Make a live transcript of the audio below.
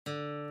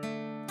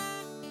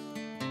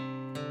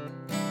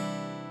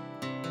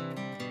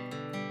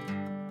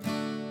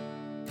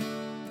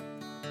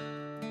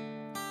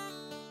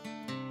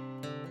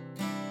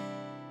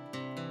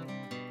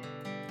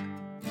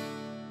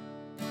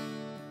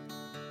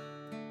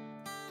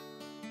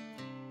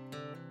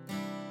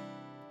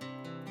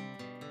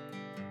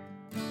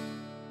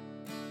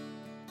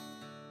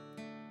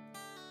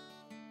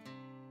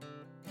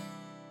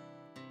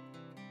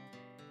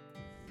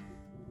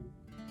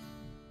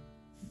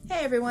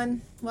Hey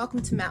everyone,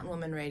 welcome to Mountain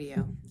Woman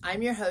Radio.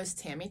 I'm your host,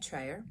 Tammy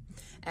Trayer,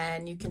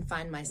 and you can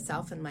find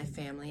myself and my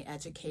family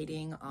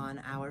educating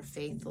on our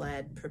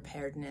faith-led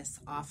preparedness,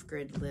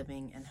 off-grid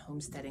living, and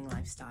homesteading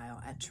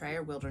lifestyle at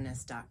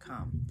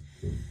TrayerWilderness.com.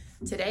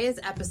 Today is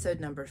episode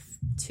number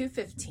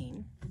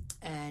 215,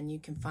 and you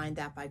can find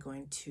that by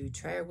going to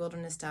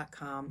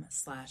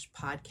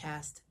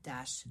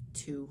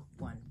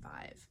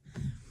TrayerWilderness.com/podcast-215.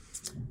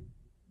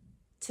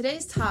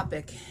 Today's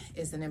topic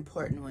is an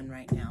important one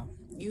right now.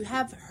 You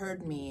have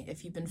heard me,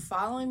 if you've been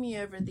following me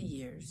over the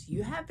years,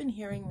 you have been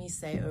hearing me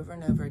say over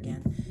and over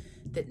again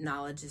that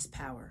knowledge is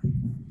power.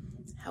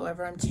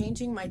 However, I'm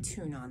changing my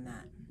tune on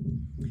that.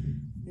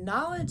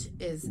 Knowledge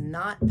is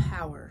not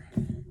power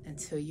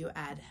until you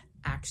add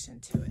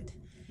action to it.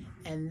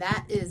 And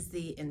that is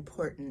the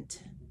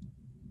important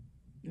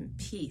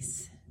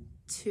piece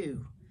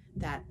to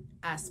that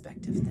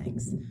aspect of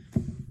things.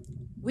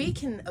 We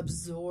can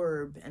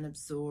absorb and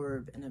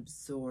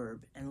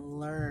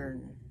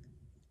learn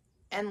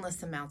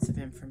endless amounts of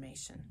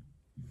information.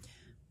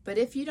 But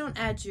if you don't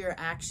add your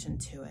action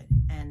to it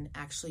and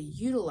actually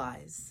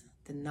utilize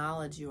the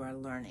knowledge you are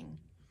learning,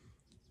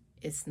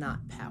 it's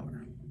not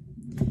power.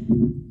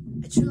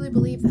 I truly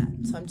believe that,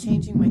 so I'm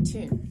changing my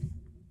tune.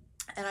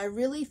 And I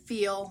really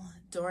feel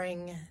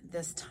during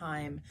this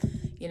time,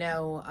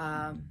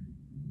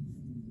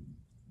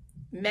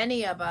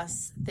 many of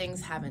us,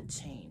 things haven't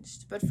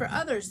changed. But for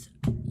others,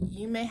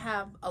 you may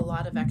have a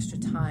lot of extra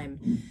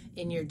time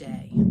in your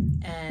day.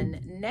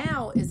 And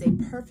now is a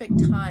perfect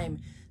time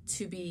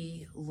to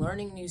be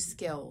learning new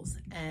skills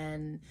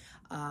and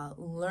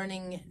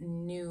learning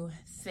new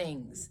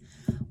things.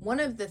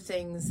 One of the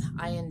things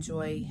I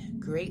enjoy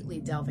greatly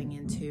delving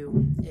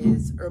into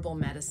is herbal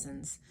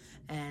medicines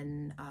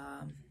and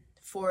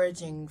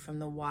foraging from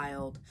the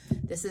wild.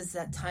 This is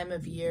that time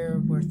of year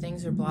where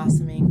things are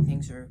blossoming,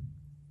 things are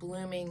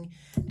blooming,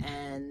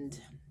 and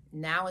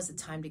now is the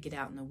time to get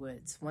out in the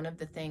woods. One of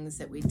the things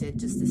that we did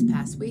just this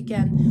past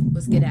weekend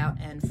was get out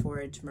and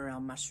forage morel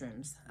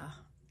mushrooms.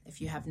 If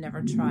you have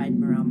never tried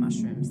morel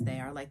mushrooms, they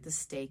are like the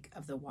steak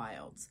of the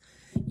wilds.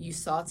 You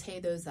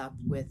saute those up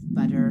with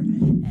butter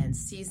and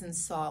seasoned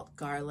salt,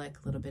 garlic,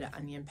 a little bit of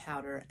onion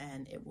powder,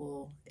 and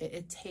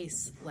it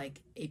tastes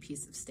like a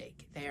piece of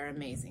steak. They are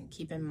amazing.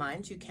 Keep in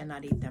mind, you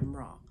cannot eat them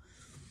raw.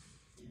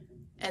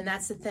 And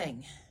that's the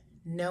thing.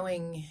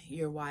 Knowing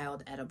your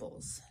wild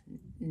edibles,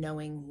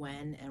 knowing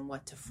when and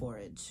what to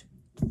forage,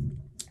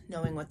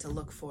 knowing what to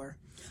look for.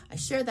 I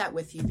share that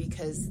with you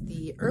because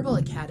the Herbal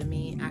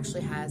Academy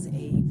actually has a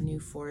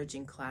new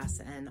foraging class,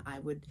 and I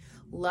would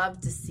love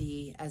to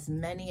see as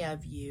many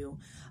of you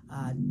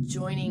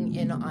joining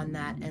in on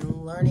that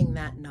and learning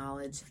that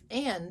knowledge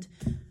and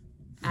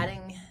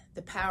adding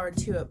the power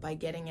to it by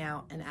getting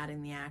out and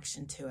adding the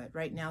action to it.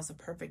 Right now is a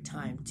perfect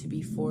time to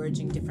be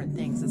foraging different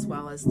things as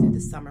well as through the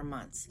summer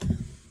months.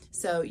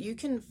 So you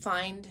can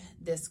find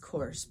this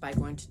course by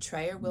going to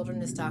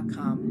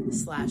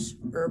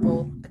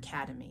TrayerWilderness.com/Herbal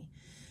Academy.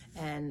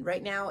 And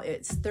right now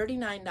it's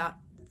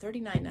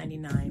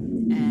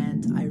 $39.99.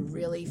 And I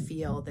really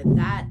feel that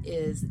that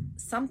is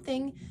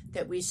something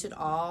that we should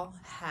all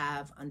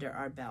have under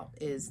our belt,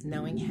 is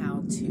knowing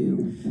how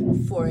to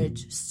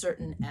forage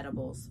certain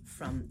edibles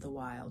from the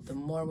wild. The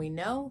more we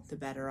know, the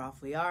better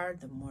off we are.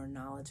 The more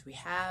knowledge we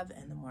have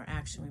and the more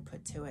action we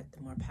put to it,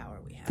 the more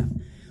power we have.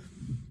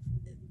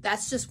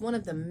 That's just one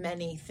of the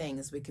many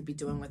things we could be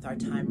doing with our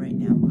time right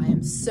now. I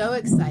am so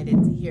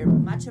excited to hear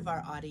much of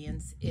our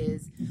audience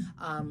is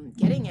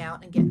getting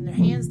out and getting their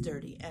hands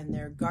dirty, and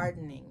they're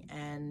gardening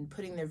and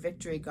putting their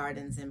victory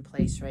gardens in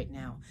place right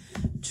now.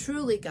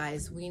 Truly,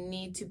 guys, we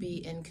need to be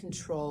in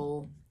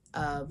control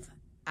of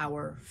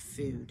our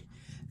food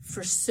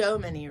for so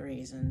many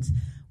reasons.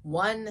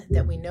 One,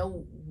 that we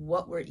know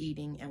what we're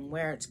eating and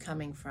where it's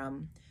coming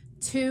from.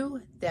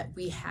 Two, that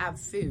we have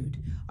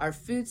food. Our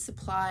food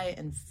supply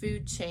and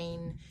food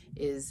chain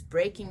is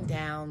breaking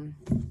down,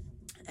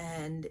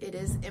 and it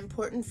is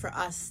important for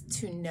us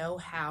to know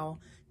how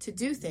to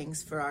do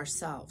things for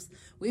ourselves.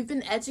 We've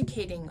been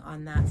educating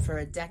on that for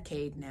a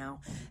decade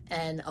now,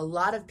 and a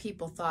lot of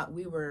people thought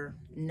we were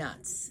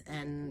nuts.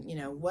 And,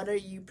 what are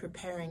you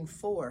preparing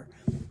for?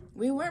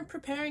 We weren't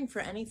preparing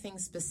for anything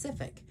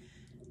specific,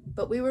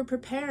 but we were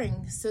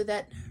preparing so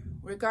that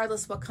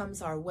regardless what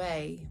comes our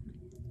way,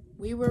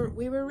 we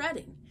were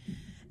ready.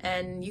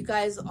 And you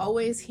guys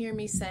always hear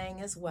me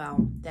saying as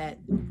well that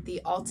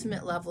the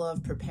ultimate level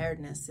of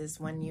preparedness is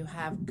when you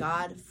have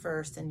God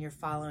first and you're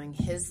following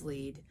His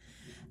lead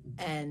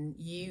and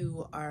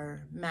you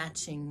are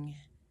matching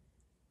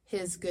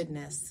His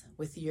goodness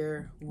with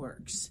your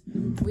works.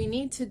 We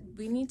need to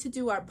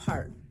do our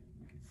part.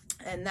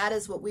 And that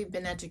is what we've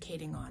been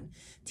educating on,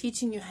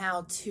 teaching you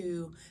how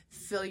to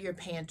fill your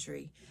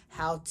pantry,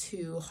 how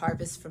to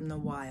harvest from the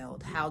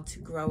wild, how to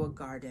grow a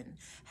garden,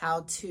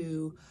 how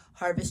to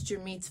harvest your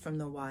meats from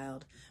the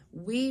wild.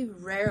 We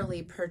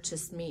rarely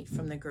purchase meat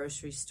from the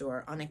grocery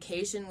store. On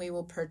occasion, we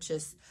will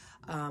purchase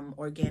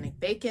organic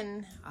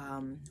bacon,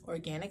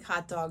 organic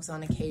hot dogs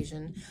on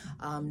occasion.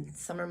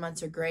 Summer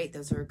months are great.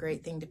 Those are a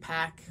great thing to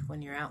pack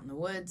when you're out in the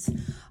woods,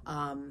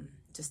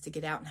 just to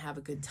get out and have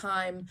a good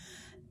time.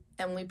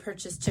 And we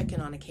purchase chicken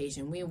on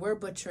occasion. We were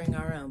butchering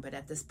our own, but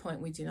at this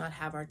point we do not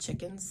have our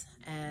chickens,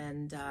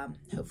 and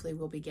hopefully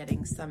we'll be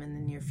getting some in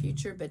the near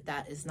future, but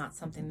that is not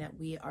something that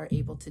we are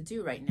able to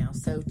do right now.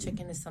 So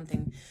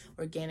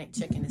organic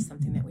chicken is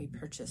something that we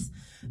purchase.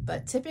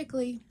 But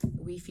typically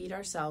we feed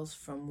ourselves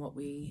from what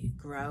we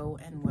grow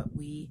and what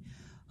we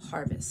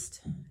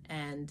harvest.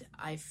 And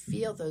I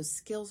feel those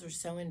skills are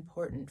so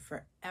important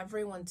for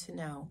everyone to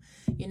know.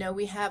 You know,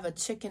 we have a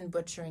chicken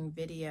butchering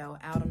video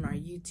out on our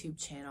YouTube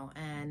channel,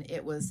 and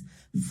it was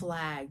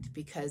flagged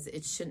because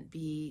it shouldn't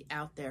be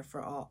out there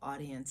for all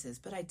audiences,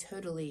 but I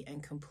totally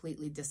and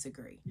completely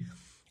disagree.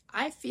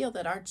 I feel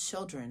that our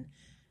children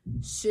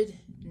should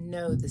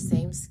know the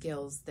same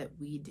skills that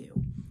we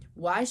do.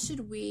 Why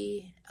should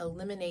we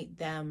eliminate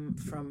them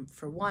from,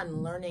 for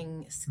one,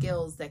 learning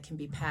skills that can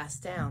be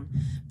passed down,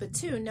 but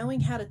two,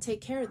 knowing how to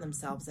take care of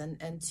themselves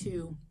and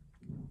to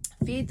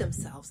feed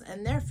themselves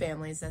and their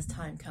families as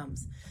time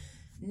comes?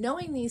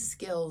 Knowing these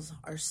skills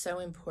are so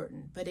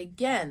important, but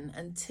again,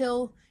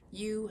 until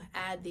you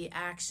add the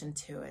action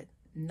to it,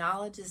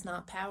 knowledge is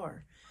not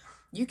power.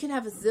 You can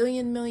have a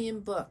zillion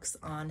million books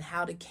on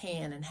how to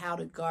can and how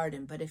to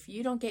garden, but if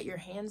you don't get your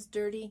hands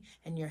dirty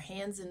and your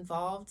hands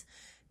involved,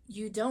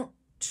 you don't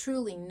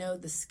truly know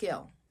the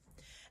skill.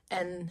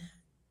 And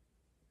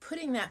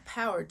putting that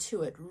power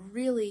to it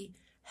really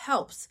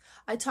helps.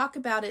 I talk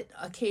about it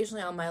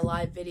occasionally on my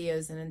live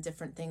videos and in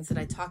different things that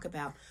I talk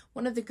about.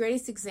 One of the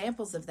greatest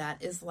examples of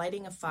that is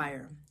lighting a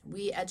fire.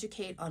 We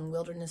educate on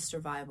wilderness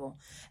survival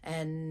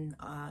and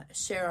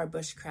share our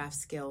bushcraft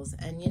skills.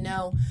 And you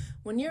know,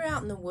 when you're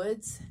out in the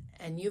woods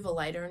and you have a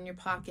lighter in your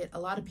pocket, a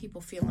lot of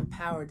people feel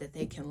empowered that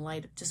they can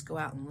just go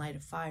out and light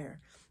a fire.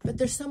 But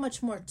there's so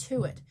much more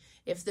to it.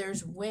 If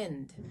there's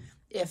wind,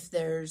 if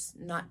there's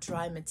not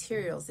dry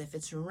materials, if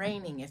it's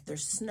raining, if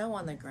there's snow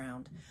on the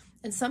ground.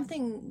 And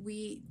something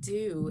we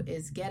do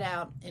is get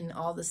out in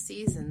all the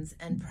seasons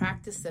and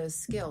practice those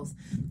skills,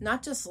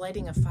 not just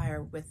lighting a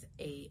fire with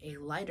a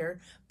lighter,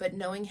 but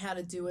knowing how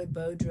to do a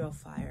bow drill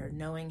fire,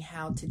 knowing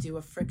how to do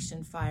a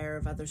friction fire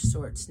of other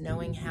sorts,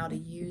 knowing how to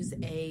use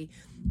a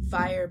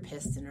fire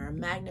piston or a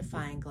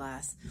magnifying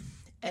glass,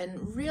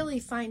 and really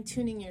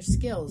fine-tuning your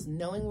skills,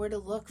 knowing where to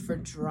look for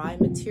dry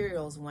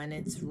materials when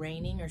it's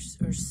raining or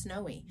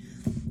snowy.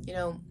 You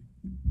know,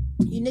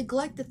 you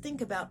neglect to think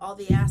about all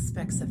the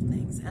aspects of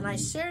things. And I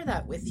share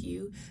that with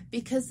you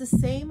because the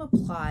same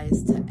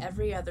applies to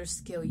every other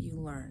skill you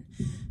learn.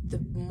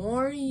 The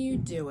more you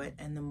do it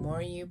and the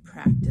more you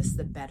practice,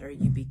 the better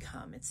you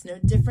become. It's no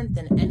different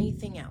than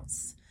anything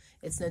else.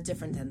 It's no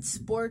different than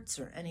sports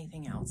or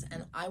anything else.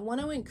 And I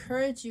want to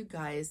encourage you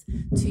guys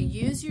to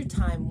use your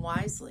time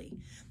wisely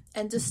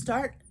and to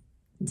start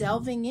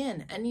delving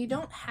in. And you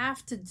don't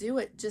have to do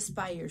it just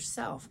by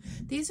yourself.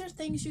 These are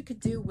things you could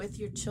do with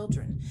your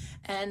children.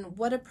 And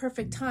what a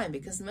perfect time,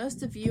 because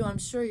most of you, I'm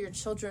sure your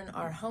children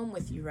are home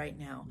with you right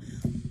now.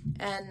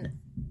 And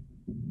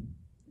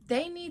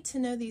they need to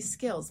know these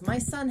skills. My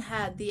son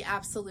had the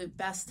absolute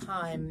best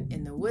time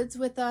in the woods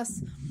with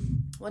us.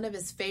 One of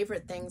his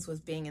favorite things was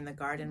being in the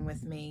garden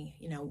with me.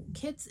 You know,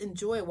 kids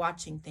enjoy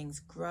watching things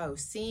grow,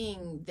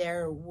 seeing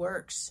their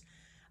works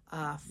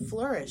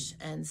flourish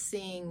and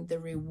seeing the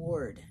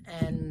reward.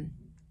 And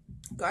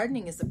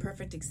gardening is a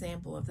perfect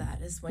example of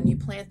that. Is when you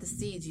plant the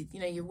seeds,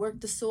 you work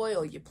the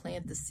soil, you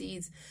plant the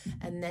seeds,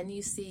 and then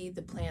you see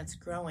the plants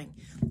growing.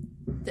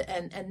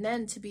 And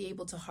then to be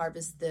able to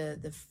harvest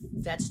the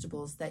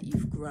vegetables that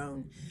you've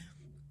grown.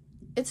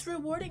 It's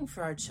rewarding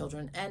for our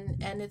children,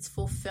 and it's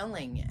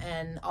fulfilling.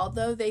 And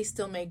although they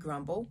still may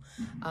grumble,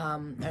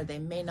 or they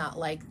may not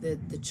like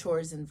the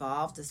chores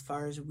involved as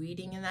far as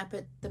weeding and that,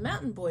 but the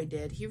mountain boy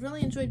did. He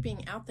really enjoyed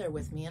being out there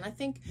with me. And I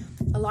think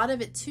a lot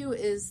of it too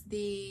is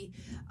the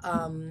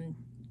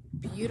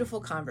beautiful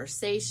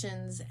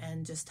conversations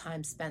and just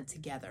time spent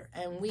together.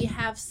 And we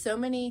have so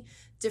many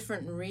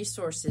different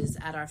resources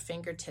at our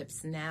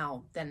fingertips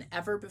now than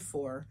ever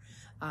before.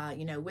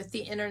 With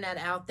the internet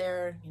out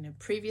there,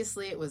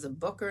 previously it was a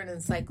book or an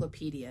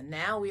encyclopedia.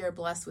 Now we are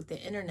blessed with the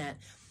internet.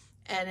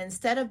 And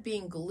instead of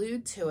being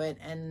glued to it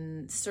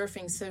and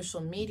surfing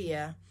social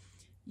media,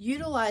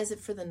 utilize it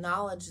for the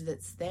knowledge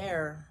that's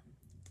there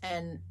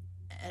and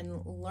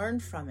learn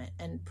from it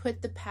and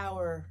put the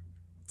power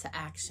to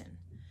action.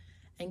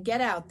 And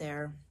get out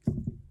there,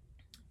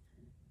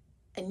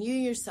 and you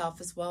yourself,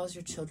 as well as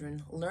your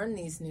children, learn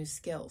these new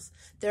skills.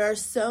 There are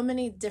so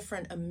many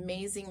different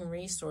amazing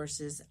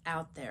resources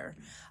out there.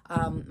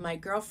 My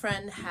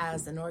girlfriend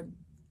has an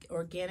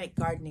organic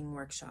gardening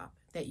workshop.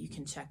 that you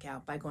can check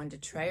out by going to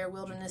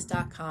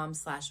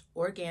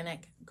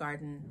TrayerWilderness.com/organic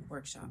garden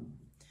workshop.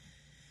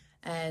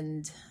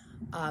 And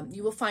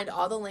you will find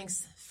all the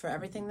links for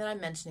everything that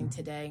I'm mentioning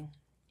today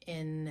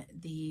in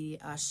the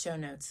show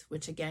notes,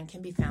 which again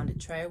can be found at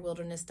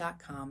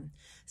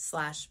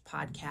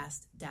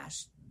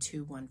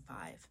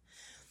TrayerWilderness.com/podcast-215.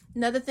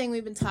 Another thing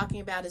we've been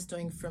talking about is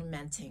doing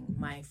fermenting.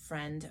 My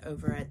friend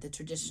over at the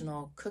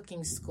Traditional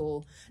Cooking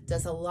School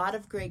does a lot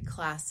of great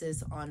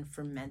classes on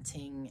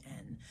fermenting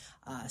and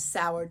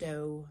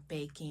sourdough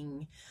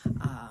baking,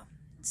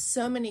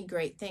 so many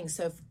great things.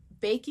 So if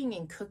baking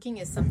and cooking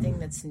is something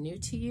that's new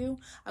to you,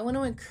 I want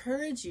to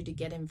encourage you to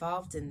get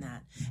involved in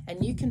that.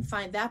 And you can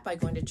find that by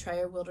going to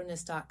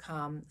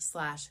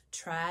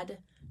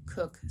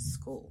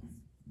TrayerWilderness.com/tradcookschool.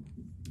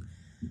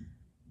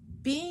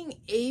 Being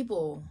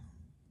able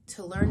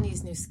to learn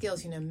these new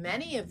skills,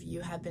 many of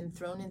you have been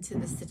thrown into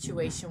the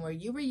situation where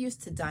you were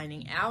used to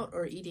dining out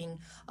or eating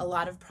a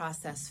lot of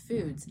processed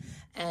foods.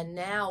 And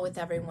now with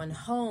everyone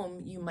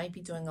home, you might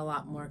be doing a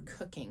lot more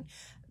cooking.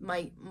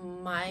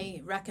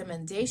 My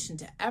recommendation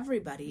to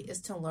everybody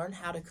is to learn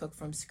how to cook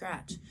from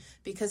scratch,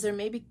 because there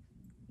may be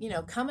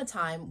come a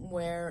time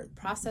where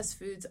processed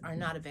foods are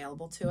not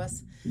available to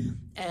us.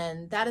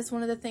 And that is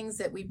one of the things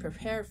that we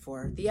prepare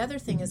for. The other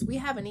thing is we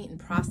haven't eaten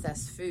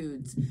processed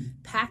foods,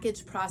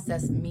 packaged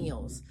processed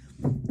meals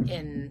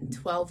in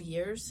 12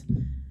 years.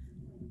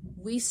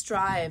 We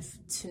strive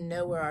to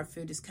know where our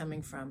food is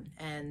coming from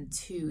and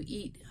to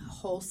eat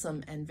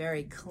wholesome and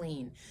very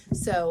clean.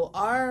 So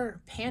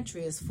our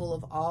pantry is full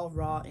of all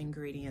raw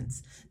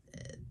ingredients.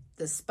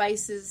 The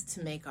spices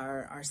to make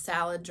our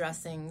salad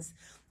dressings,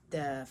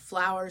 the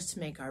flours to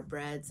make our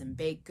breads and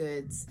baked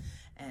goods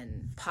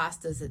and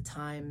pastas at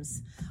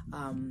times.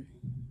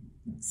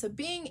 So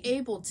being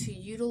able to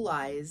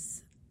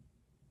utilize,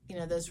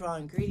 those raw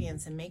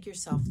ingredients and make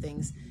yourself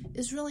things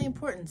is really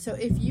important. So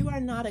if you are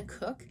not a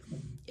cook,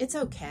 it's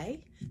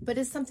okay, but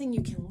it's something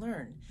you can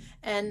learn.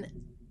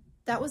 And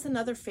that was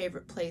another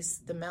favorite place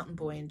the mountain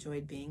boy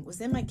enjoyed being, was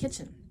in my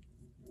kitchen.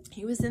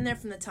 He was in there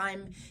from the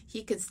time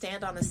he could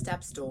stand on a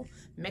step stool,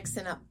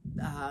 mixing up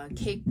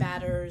cake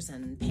batters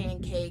and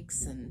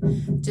pancakes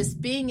and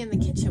just being in the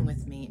kitchen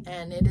with me.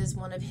 And it is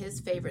one of his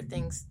favorite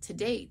things to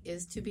date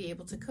is to be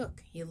able to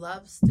cook. He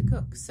loves to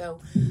cook. So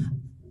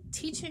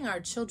teaching our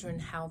children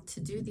how to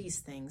do these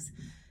things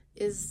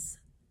is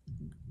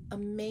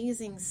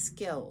amazing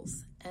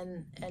skills.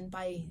 And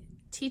by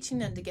teaching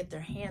them to get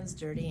their hands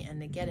dirty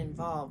and to get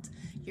involved,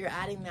 you're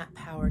adding that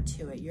power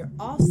to it. You're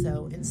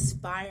also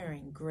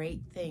inspiring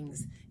great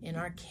things in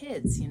our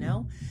kids,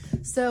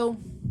 So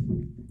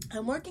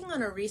I'm working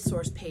on a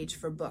resource page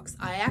for books.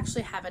 I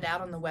actually have it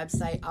out on the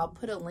website. I'll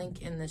put a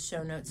link in the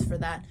show notes for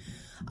that.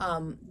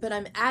 But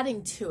I'm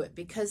adding to it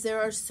because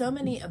there are so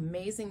many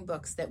amazing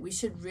books that we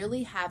should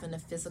really have in a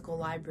physical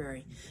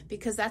library,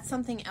 because that's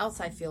something else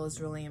I feel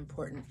is really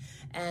important,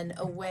 and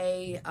a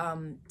way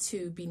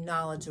to be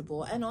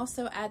knowledgeable and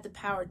also add the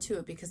power to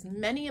it, because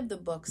many of the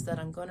books that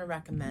I'm going to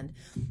recommend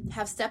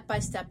have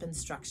step-by-step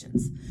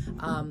instructions.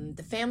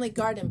 The Family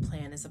Garden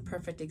Plan is a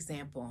perfect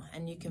example,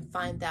 and you can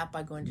find that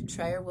by going to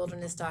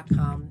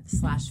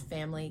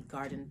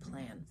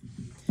TrayerWilderness.com/family-garden-plan.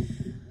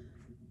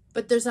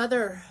 But there's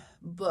other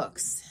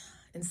books,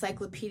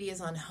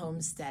 encyclopedias on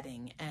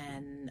homesteading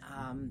and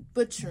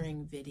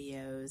butchering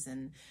videos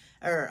and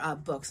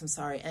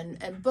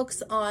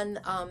books on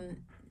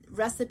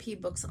recipe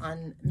books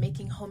on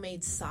making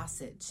homemade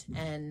sausage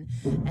and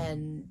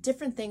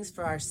different things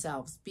for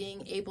ourselves,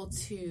 being able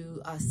to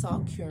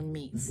salt cure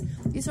meats.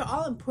 These are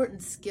all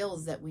important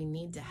skills that we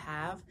need to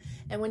have.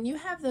 And when you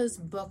have those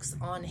books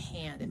on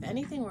hand, if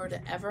anything were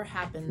to ever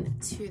happen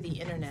to the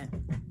internet,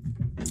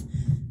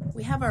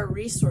 we have our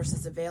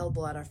resources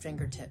available at our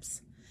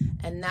fingertips.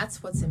 And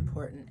that's what's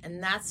important. And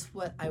that's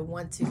what I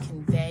want to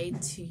convey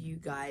to you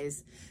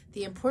guys.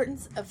 The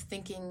importance of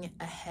thinking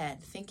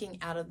ahead, thinking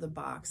out of the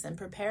box, and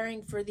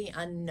preparing for the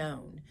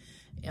unknown.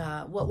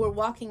 What we're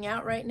walking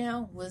out right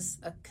now was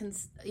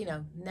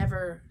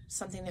never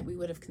something that we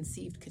would have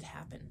conceived could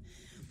happen.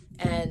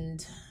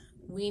 And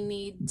we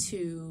need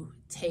to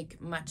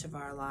take much of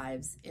our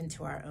lives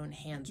into our own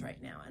hands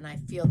right now. And I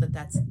feel that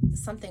that's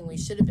something we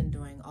should have been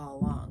doing all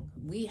along.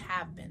 We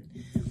have been.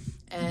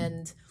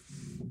 And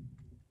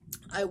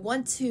I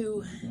want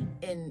to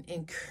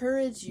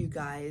encourage you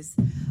guys,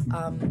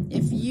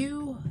 if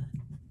you,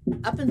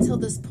 up until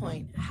this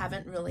point,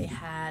 haven't really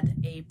had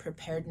a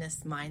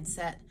preparedness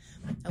mindset,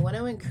 I want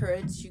to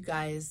encourage you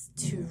guys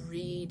to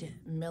read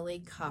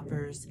Millie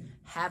Copper's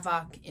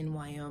Havoc in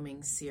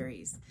Wyoming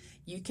series.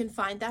 You can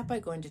find that by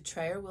going to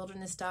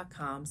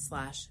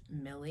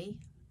TrayerWilderness.com/Millie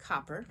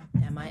Copper,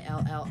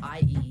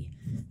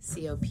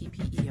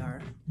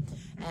 MILLIECOPPER.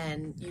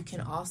 And you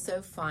can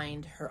also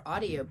find her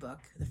audiobook.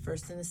 The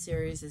first in the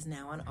series is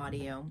now on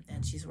audio,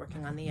 and she's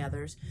working on the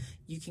others.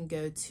 You can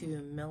go to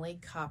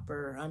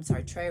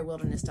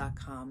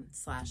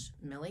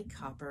TrayerWilderness.com/Millie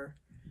Copper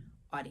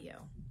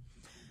audio.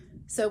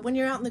 So when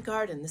you're out in the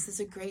garden, this is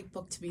a great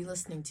book to be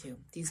listening to.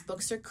 These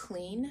books are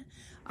clean.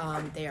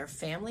 They are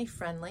family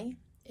friendly.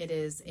 It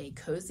is a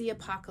cozy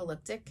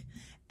apocalyptic,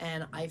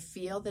 and I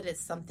feel that it's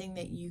something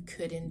that you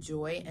could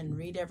enjoy and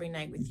read every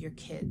night with your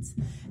kids,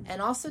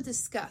 and also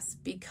discuss,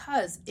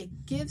 because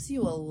it gives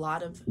you a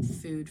lot of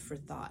food for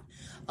thought.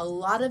 A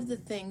lot of the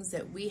things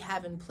that we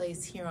have in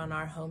place here on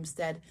our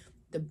homestead,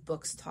 the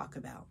books talk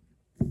about.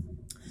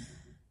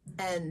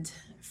 And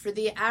for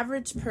the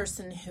average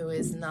person who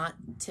is not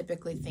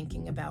typically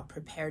thinking about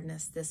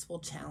preparedness, this will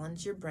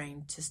challenge your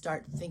brain to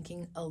start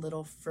thinking a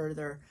little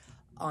further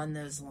on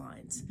those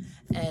lines,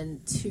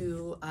 and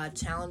to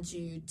challenge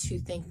you to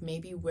think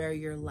maybe where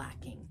you're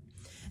lacking.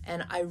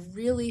 And I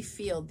really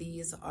feel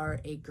these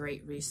are a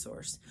great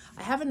resource.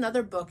 I have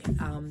another book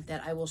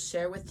that I will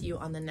share with you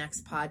on the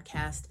next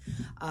podcast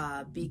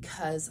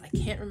because I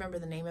can't remember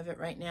the name of it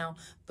right now,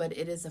 but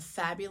it is a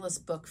fabulous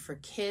book for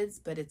kids,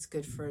 but it's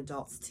good for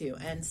adults too,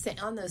 and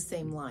on those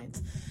same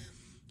lines.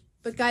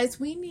 But guys,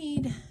 we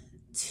need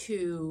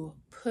to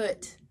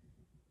put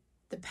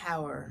the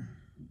power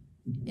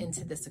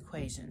into this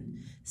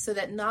equation so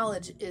that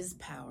knowledge is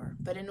power.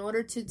 But in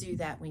order to do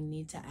that, we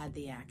need to add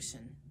the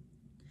action.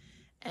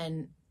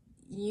 And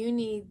you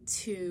need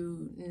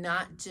to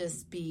not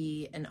just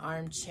be an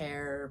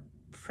armchair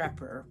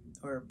prepper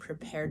or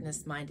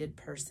preparedness-minded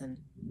person.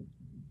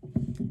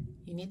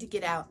 You need to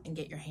get out and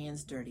get your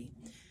hands dirty.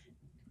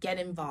 Get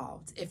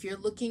involved. If you're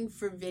looking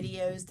for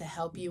videos to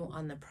help you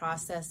on the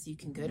process, you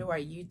can go to our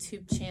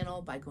YouTube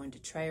channel by going to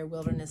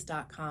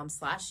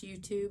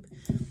TrayerWilderness.com/YouTube.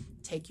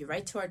 Take you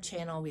right to our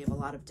channel. We have a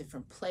lot of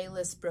different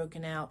playlists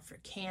broken out for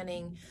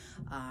canning,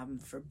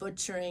 for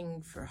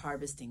butchering, for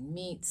harvesting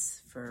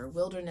meats, for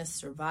wilderness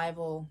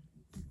survival.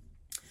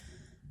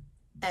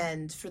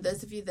 And for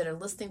those of you that are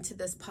listening to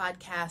this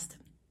podcast,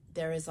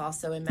 there is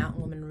also a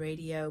Mountain Woman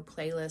Radio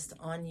playlist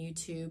on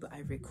YouTube. I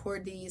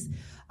record these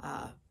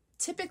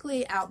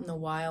typically out in the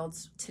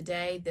wilds.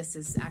 Today, this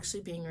is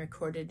actually being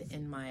recorded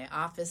in my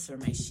office or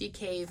my she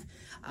cave.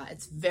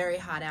 It's very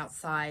hot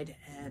outside,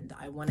 and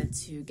I wanted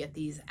to get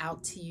these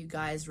out to you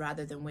guys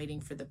rather than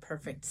waiting for the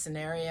perfect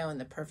scenario and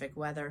the perfect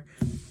weather,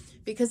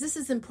 because this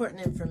is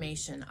important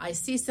information. I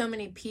see so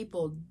many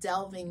people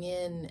delving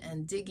in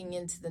and digging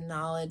into the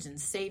knowledge and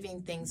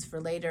saving things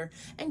for later.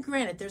 And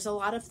granted, there's a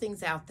lot of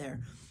things out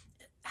there.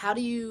 How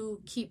do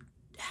you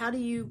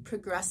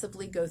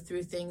progressively go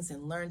through things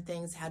and learn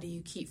things? How do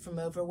you keep from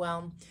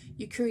overwhelm?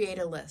 You create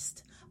a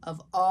list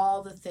of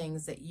all the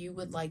things that you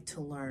would like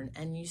to learn,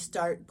 and you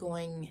start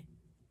going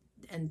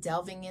and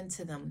delving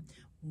into them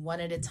one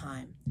at a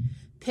time.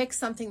 Pick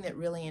something that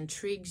really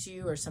intrigues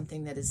you or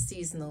something that is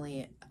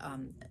seasonally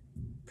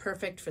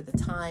perfect for the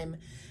time,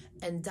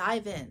 and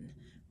dive in.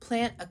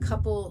 Plant a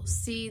couple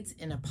seeds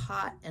in a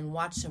pot and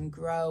watch them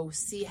grow.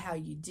 See how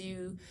you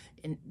do.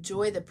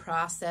 Enjoy the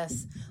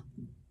process.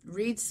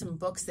 Read some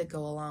books that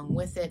go along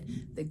with it.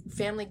 The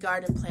Family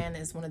Garden Plan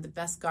is one of the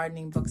best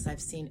gardening books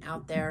I've seen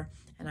out there,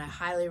 and I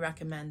highly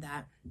recommend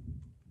that,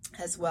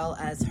 as well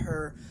as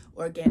her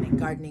organic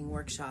gardening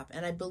workshop.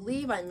 And I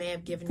believe I may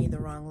have given you the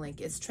wrong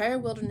link. It's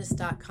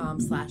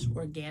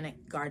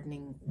TrayerWilderness.com/organic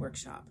gardening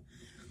workshop.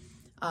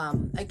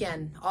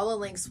 Again, all the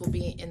links will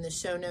be in the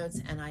show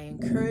notes, and I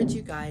encourage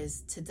you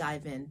guys to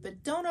dive in.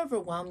 But don't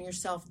overwhelm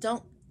yourself.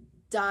 Don't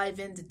dive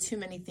into too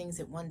many things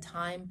at one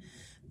time.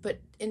 But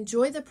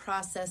enjoy the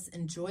process,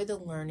 enjoy the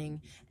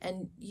learning,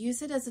 and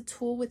use it as a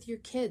tool with your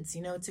kids.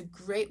 You know, it's a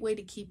great way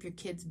to keep your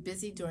kids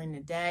busy during the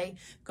day.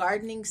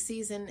 Gardening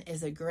season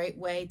is a great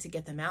way to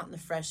get them out in the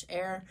fresh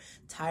air,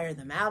 tire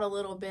them out a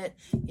little bit.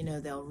 You know,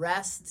 they'll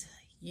rest.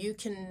 You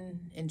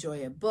can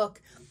enjoy a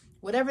book,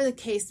 whatever the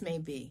case may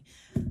be.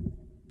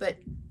 But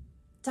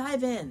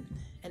dive in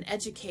and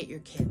educate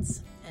your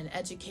kids and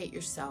educate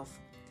yourself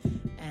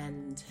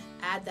and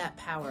add that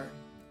power,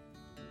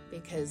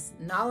 because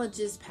knowledge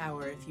is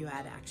power if you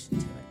add action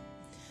to it.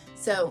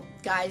 So,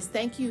 guys,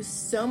 thank you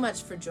so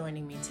much for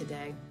joining me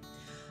today.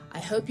 I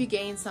hope you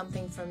gained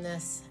something from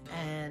this,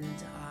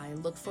 and I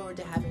look forward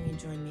to having you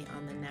join me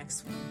on the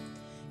next one.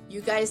 You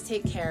guys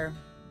take care,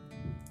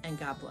 and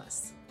God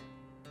bless.